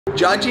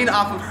Judging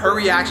off of her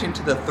reaction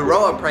to the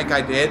throw up prank I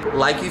did,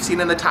 like you've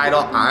seen in the title,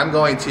 I'm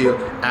going to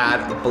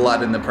add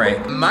blood in the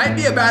prank. Might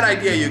be a bad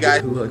idea, you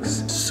guys. It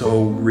looks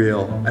so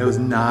real. I was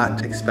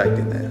not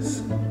expecting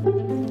this.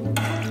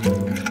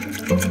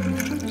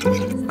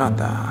 Not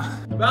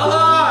that.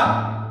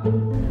 Bella!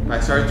 I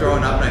started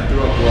throwing up and I threw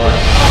up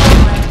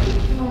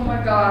blood. Oh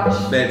my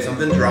gosh. Babe,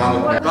 something's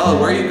wrong with me. Bella,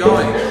 where are you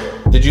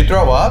going? Did you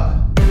throw up?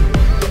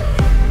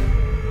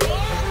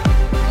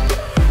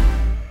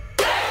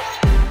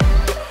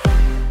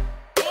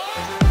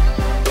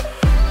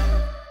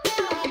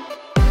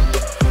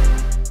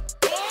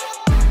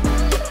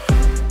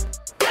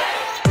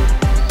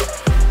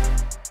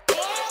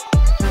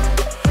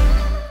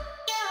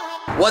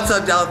 What's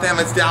up, Della fam?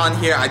 It's Dallin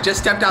here. I just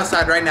stepped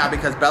outside right now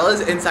because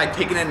Bella's inside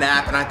taking a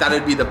nap and I thought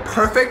it'd be the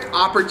perfect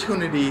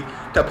opportunity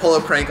to pull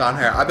a prank on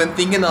her. I've been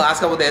thinking the last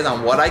couple days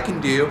on what I can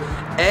do,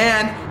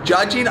 and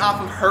judging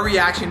off of her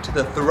reaction to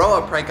the throw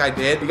up prank I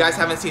did, if you guys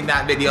haven't seen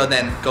that video,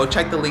 then go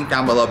check the link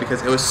down below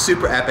because it was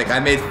super epic. I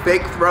made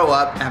fake throw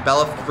up and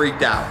Bella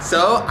freaked out.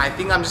 So I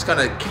think I'm just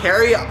gonna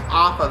carry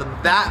off of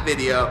that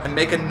video and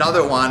make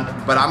another one,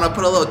 but I'm gonna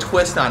put a little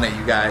twist on it,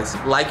 you guys.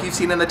 Like you've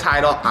seen in the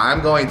title,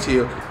 I'm going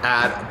to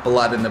add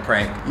blood in the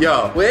prank.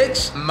 Yo,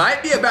 which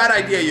might be a bad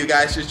idea, you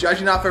guys. Just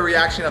judging off her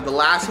reaction of the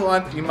last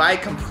one, you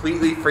might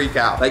completely freak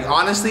out. Like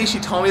honestly, she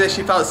told me that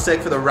she felt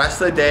sick for the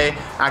rest of the day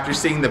after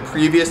seeing the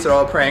previous throw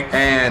up prank,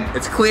 and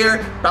it's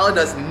clear Bella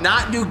does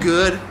not do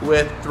good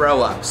with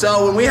throw up.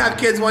 So when we have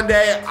kids one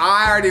day,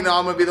 I already know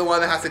I'm gonna be the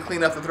one that has to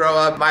clean up the throw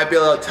up. Might be a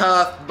little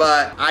tough,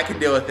 but I can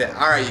deal with it.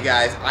 All right, you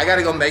guys, I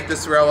gotta go make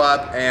this throw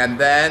up and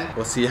then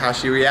we'll see how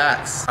she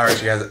reacts. All right,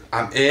 you guys,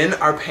 I'm in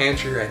our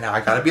pantry right now.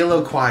 I gotta be a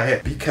little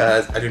quiet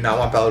because I do not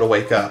want Bella to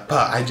wake up.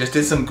 But I just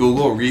did some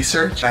Google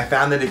research and I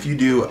found that if you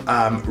do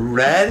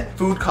red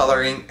food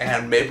coloring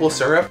and maple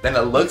syrup, then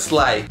it looks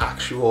like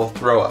actual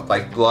throw up,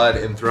 like blood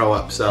and throw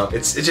up. So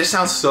it just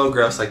sounds so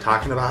gross like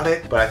talking about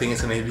it, but I think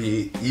it's gonna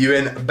be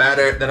even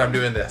better that I'm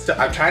doing this. So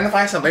I'm trying to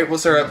find some maple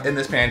syrup in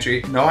this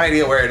pantry. No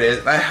idea where it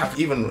is. I have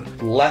even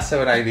less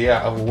of an idea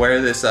of where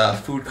this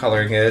food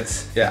coloring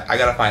is. Yeah, I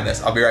gotta find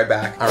this. I'll be right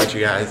back. All right,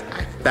 you guys,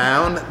 I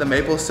found the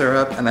maple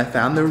syrup and I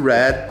found the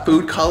red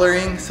food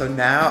coloring. So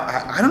now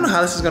I don't know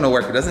how this is gonna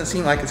work. It doesn't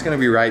seem like it's gonna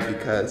be right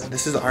because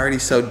this is already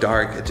so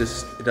dark. It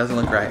doesn't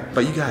look right.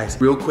 But you guys,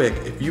 real quick,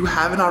 if you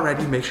haven't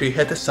already, make sure you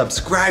hit the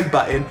subscribe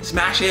button,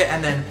 smash it,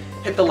 and then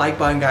hit the like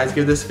button, guys.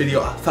 Give this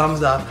video a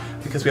thumbs up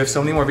because we have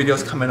so many more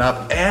videos coming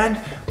up, and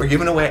we're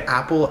giving away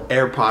Apple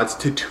AirPods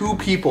to 2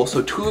 people.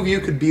 So 2 of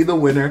you could be the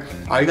winner.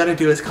 All you gotta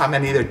do is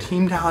comment either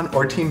Team Dallin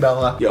or Team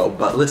Bella. Yo,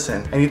 but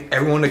listen, I need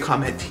everyone to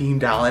comment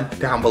Team Dallin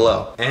down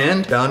below.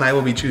 And Bella and I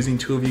will be choosing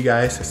 2 of you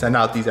guys to send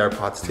out these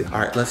AirPods to. All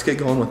right, let's get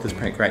going with this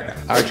prank right now.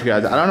 All right, you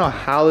guys, I don't know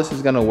how this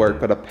is gonna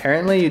work, but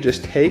apparently you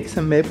just take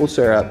some maple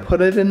syrup,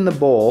 put it in the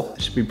bowl.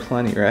 It should be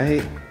plenty,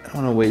 right? I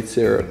don't wanna waste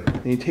syrup.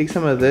 Then you take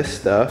some of this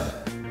stuff.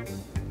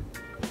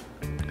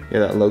 Yeah,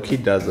 that low-key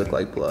does look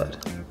like blood.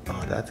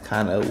 Oh, that's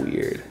kind of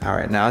weird. All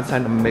right, now it's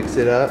time to mix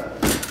it up.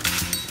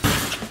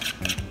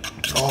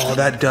 Oh,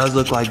 that does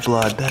look like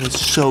blood. That is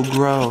so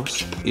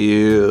gross.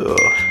 Ew.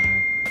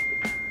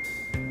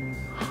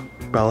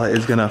 Bella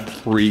is gonna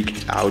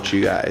freak out,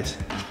 you guys.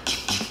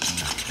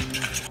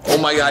 Oh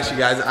my gosh, you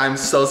guys, I'm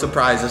so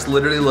surprised. This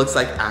literally looks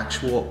like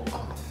actual,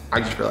 I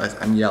just realized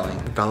I'm yelling.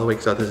 If Bella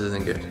wakes up, this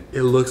isn't good.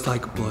 It looks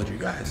like blood, you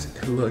guys.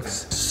 It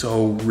looks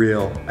so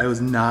real. I was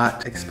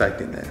not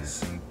expecting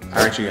this.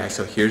 All right, you guys,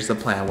 so here's the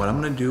plan. What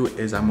I'm gonna do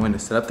is I'm going to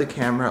set up the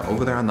camera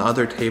over there on the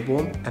other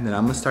table, and then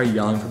I'm gonna start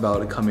yelling for Bella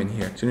to come in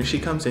here. As soon as she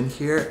comes in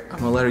here, I'm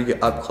gonna let her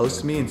get up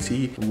close to me and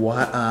see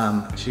what,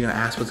 she's gonna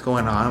ask what's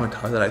going on. I'm gonna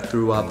tell her that I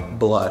threw up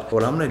blood.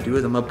 What I'm gonna do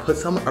is I'm gonna put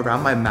some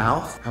around my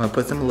mouth, I'm gonna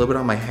put some a little bit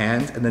on my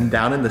hands, and then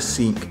down in the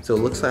sink. So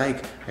it looks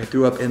like I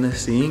threw up in the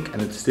sink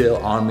and it's still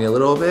on me a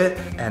little bit,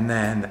 and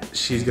then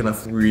she's gonna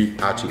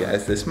freak out, you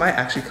guys. This might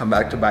actually come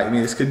back to bite me.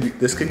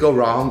 This could go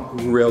wrong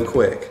real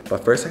quick.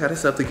 But first I gotta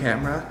set up the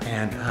camera,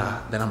 and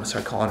then I'm gonna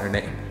start calling her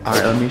name. All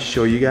right, let me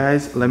show you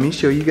guys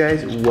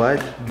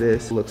what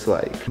this looks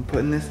like. I'm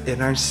putting this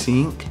in our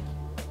sink.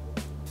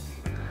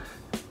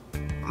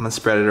 I'm gonna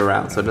spread it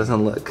around so it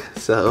doesn't look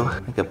so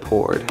like a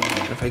poured.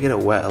 If I get it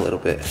wet a little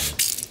bit,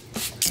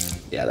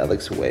 yeah, that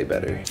looks way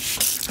better.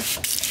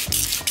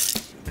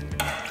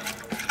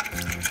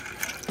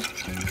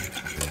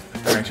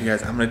 All right, you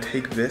guys, I'm gonna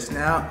take this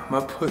now. I'm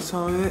gonna put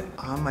some of it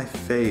on my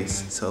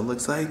face. So it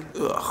looks like,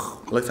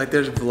 looks like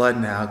there's blood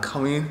now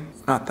coming.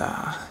 Not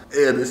that.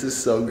 Ew, this is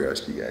so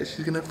gross, you guys.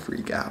 She's gonna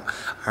freak out.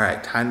 All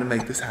right, time to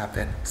make this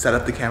happen. Set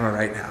up the camera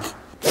right now.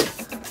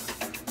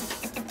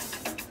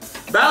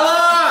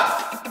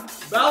 Bella!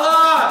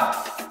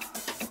 Bella!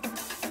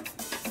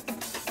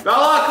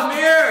 Bella, come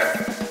here!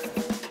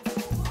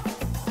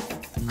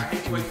 I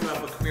hate to wake you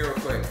up, but come here real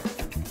quick.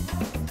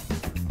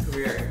 Come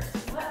here.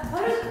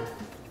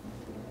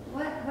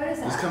 What is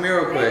that? Just come here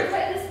real quick.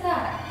 What is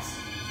that?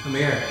 Come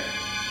here.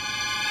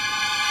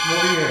 Come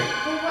over here.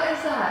 Hey, what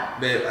is that?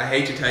 Babe, I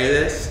hate to tell you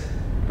this,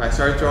 but I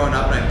started throwing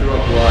up and I threw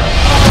up blood.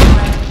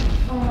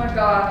 Oh my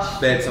gosh.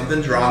 Babe,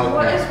 something's wrong with me.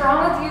 What is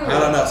wrong with you? I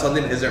don't know,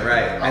 something isn't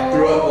right. I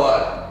threw up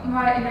blood.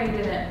 Right, no you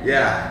didn't.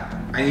 Yeah.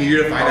 I need you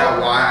to find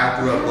out why I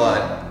threw up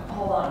blood.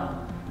 Hold on.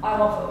 I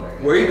won't feel very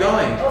good. Where are you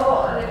going?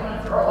 Oh, I didn't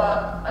want to throw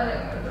up. I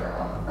didn't want to throw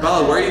up.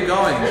 Bella, where are you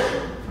going?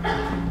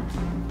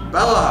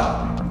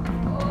 Bella!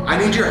 I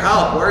need your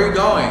help. Where are you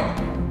going?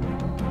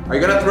 Are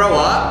you gonna throw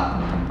up?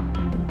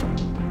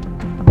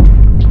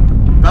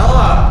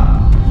 Bella!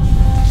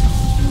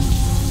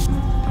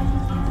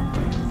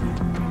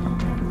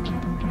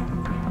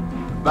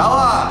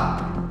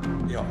 Bella!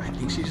 Yo, I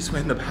think she just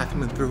went in the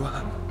bathroom and threw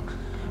up.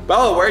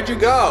 Bella, where'd you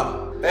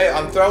go? Hey,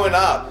 I'm throwing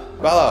up.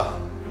 Bella,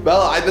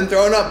 I've been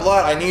throwing up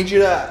blood. I need you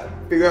to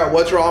figure out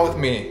what's wrong with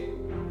me.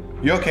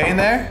 You okay in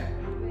there?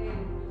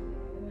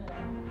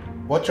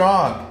 What's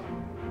wrong?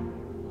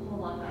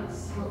 Hold on, that was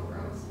so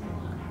gross. Hold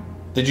on.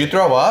 Did you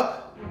throw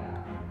up?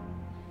 Yeah.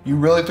 You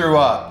really threw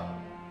up.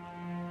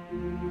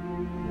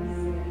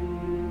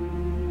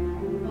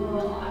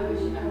 Oh, I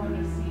wish I would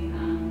have seen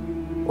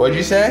that. What'd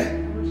you say? I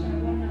wish I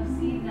wouldn't have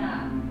seen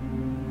that.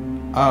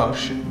 Oh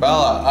shit,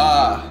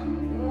 Bella,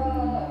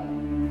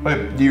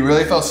 wait, do you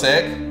really feel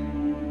sick?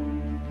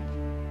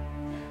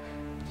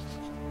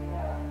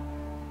 Yeah.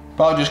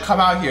 Bella, just come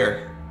out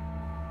here.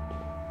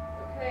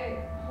 Okay,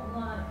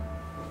 hold on.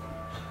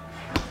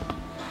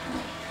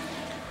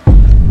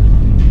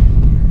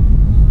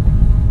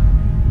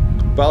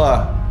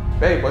 Bella,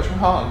 babe, what's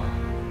wrong?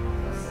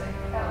 I was sick.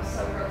 That was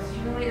so gross.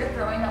 You really are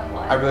throwing up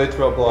blood. I really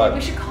threw up Maybe we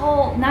blood. should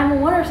call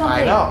 911 or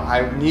something. I know,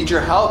 I need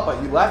your help,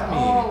 but you left me.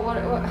 Oh, what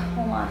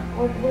hold on.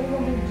 What do you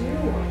want me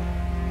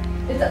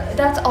to do?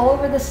 That's all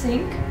over the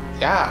sink?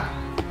 Yeah.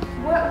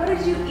 What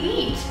did you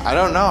eat? I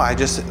don't know,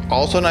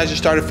 all of a sudden I just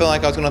started feeling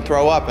like I was gonna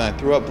throw up and I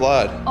threw up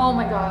blood. Oh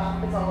my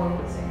gosh, it's all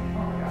over the sink. Oh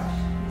my gosh,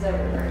 it's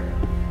everywhere.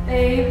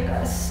 Babe,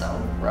 that's so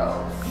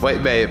gross.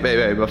 Wait, babe,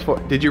 before,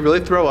 did you really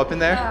throw up in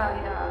there?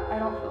 Yeah, I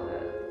don't feel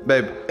good.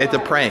 Babe, it's a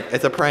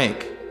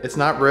prank, It's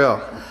not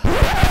real.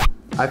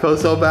 I feel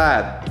so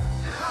bad.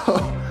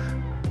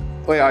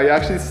 Wait, are you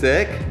actually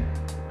sick?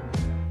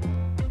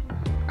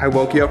 I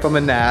woke you up from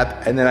a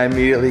nap and then I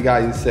immediately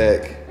got you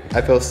sick.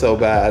 I feel so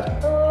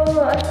bad.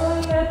 Oh, I feel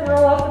like I'm gonna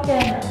throw up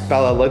again.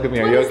 Bella, look at me,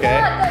 are you okay?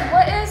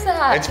 What is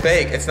that? It's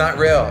fake, it's not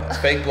real. It's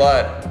fake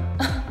blood.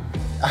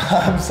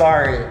 I'm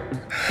sorry.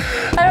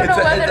 I don't know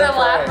It's whether a to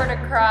laugh or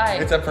prank. to cry.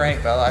 It's a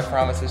prank, Bella, I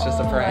promise it's just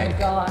a prank. Oh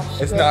my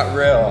gosh. It's babe, not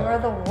real. You're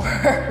the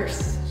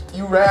worst.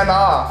 You ran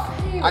off.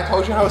 I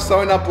told you I was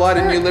throwing up blood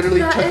and you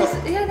literally took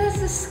off. Yeah, that's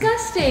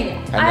disgusting.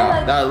 I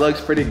know, that looks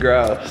pretty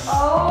gross.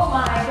 Oh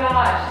my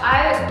gosh.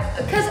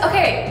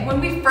 Okay, when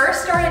we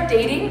first started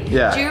dating,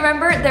 Yeah. do you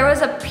remember there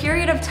was a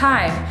period of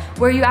time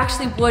where you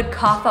actually would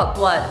cough up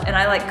blood and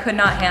I like could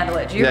not handle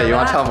it. Do you remember You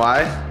wanna that? tell them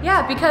why?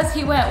 Yeah, because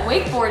he went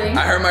wakeboarding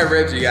I hurt my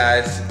ribs, you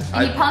guys.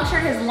 and he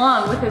punctured his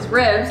lung with his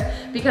ribs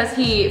because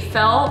he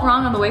fell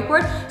wrong on the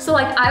wakeboard. So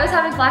like I was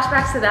having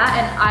flashbacks to that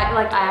and I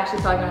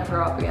actually thought I was gonna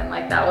throw up again.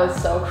 Like that was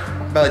so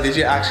Bella, did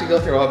you actually go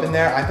throw up in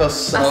there? I feel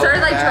so I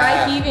started like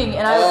bad. dry heaving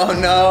and I Oh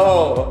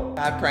no,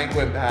 that prank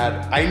went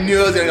bad. I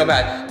knew it was gonna go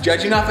bad.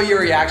 Judging off of your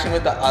reaction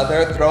with the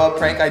other throw up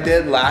prank I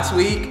did last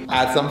week,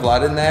 I had some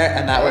blood in there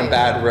and that went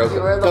bad real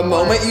quick. The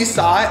moment you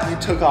saw it, you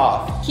took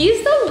off.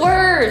 He's the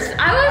worst.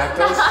 I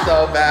feel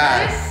so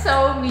bad. That is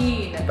so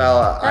mean.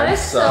 Bella, That is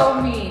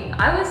so mean.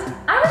 I was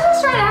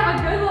just trying to have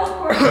a good little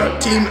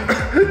court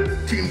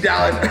Team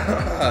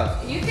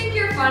Dallin. You think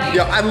you're funny?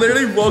 Yo, I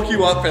literally woke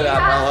you up for that,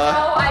 Bella.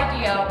 No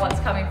idea what's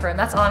coming for him.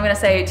 That's all I'm gonna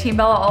say. Team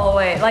Bella all the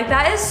way. Like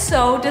that is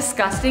so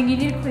disgusting. You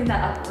need to clean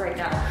that up right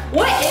now.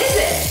 What is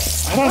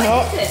it? I don't know.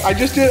 What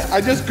is it?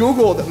 I just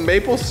Googled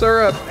maple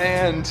syrup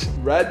and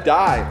red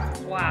dye.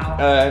 Wow.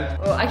 And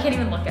Oh, I can't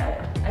even look at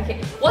it. I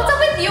can't. What's up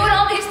with you and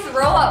all these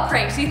throw up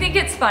pranks? You think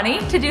it's funny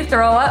to do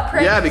throw up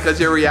pranks? yeah, because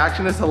your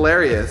reaction is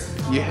hilarious.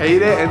 You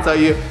hate it, and so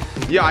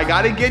I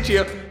gotta get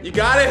you. You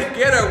gotta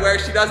get her where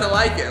she doesn't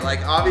like it.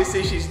 Like,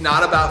 obviously she's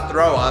not about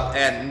throw up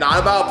and not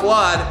about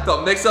blood,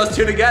 so mix those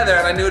two together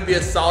and I knew it'd be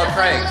a solid That's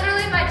prank.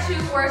 literally my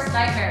 2 worst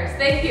nightmares.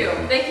 Thank you.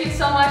 Thank you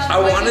so much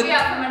for waking me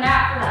up from a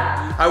nap for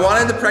that. I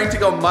wanted the prank to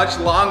go much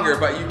longer,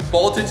 but you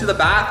bolted to the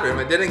bathroom.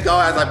 It didn't go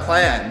as I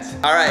planned.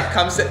 All right,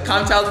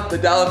 come tell the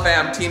Della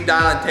fam, Team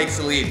Dallin takes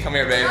the lead. Come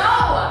here, babe.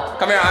 No!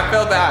 Come here, I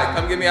feel bad.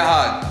 Come give me a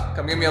hug.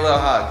 Come give me a little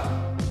hug.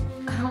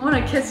 I don't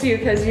want to kiss you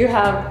because you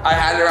have... I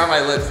had it around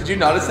my lips. Did you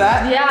notice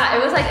that? Yeah,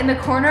 it was like in the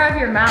corner of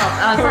your mouth.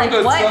 I was like, It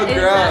was what so is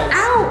gross. that?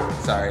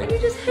 Ow! Sorry. You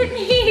just hit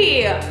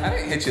me. I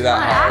didn't hit you On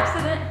that hard.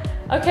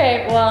 accident.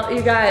 Okay, well,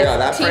 you guys, Yeah,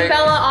 that Team prank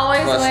Bella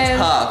always was wins.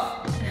 tough.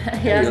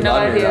 He has You no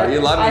love me, idea. though. You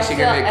love me, she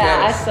gave me a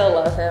Yeah, I kiss. still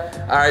love him.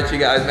 All right, you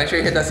guys, make sure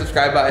you hit that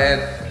subscribe button.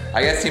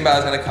 I guess Team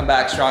Bella's gonna come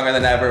back stronger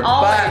than ever.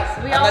 Always.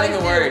 But I'm not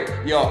even worried.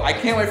 Yo, I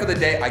can't wait for the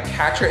day I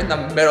catch her in the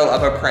middle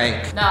of a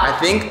prank. No. I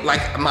think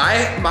like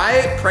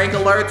my prank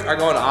alerts are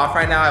going off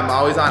right now. I'm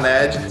always on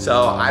edge.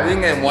 So I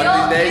think in one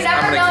of these days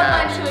I'm gonna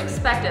catch. You never know when to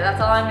expect it. That's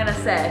all I'm gonna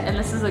say. And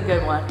this is a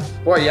good one.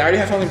 Boy, you already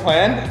have something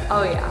planned?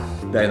 Oh yeah.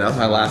 Dang, that was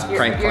my last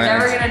prank plan.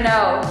 You're never gonna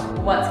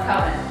know what's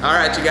coming. All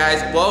right, you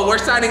guys. Well, we're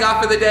signing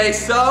off for the day.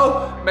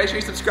 So make sure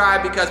you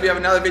subscribe because we have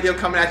another video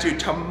coming at you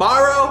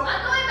tomorrow.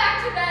 I'm going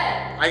back to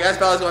bed. I guess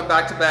Bella's going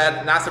back to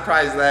bed. Not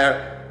surprised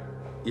there.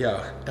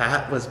 Yo,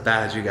 that was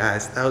bad, you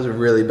guys. That was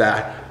really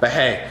bad. But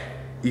hey,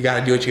 you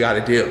gotta do what you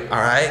gotta do, all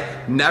right?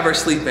 Never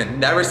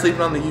sleeping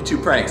on the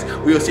YouTube pranks.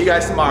 We will see you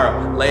guys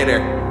tomorrow.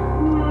 Later.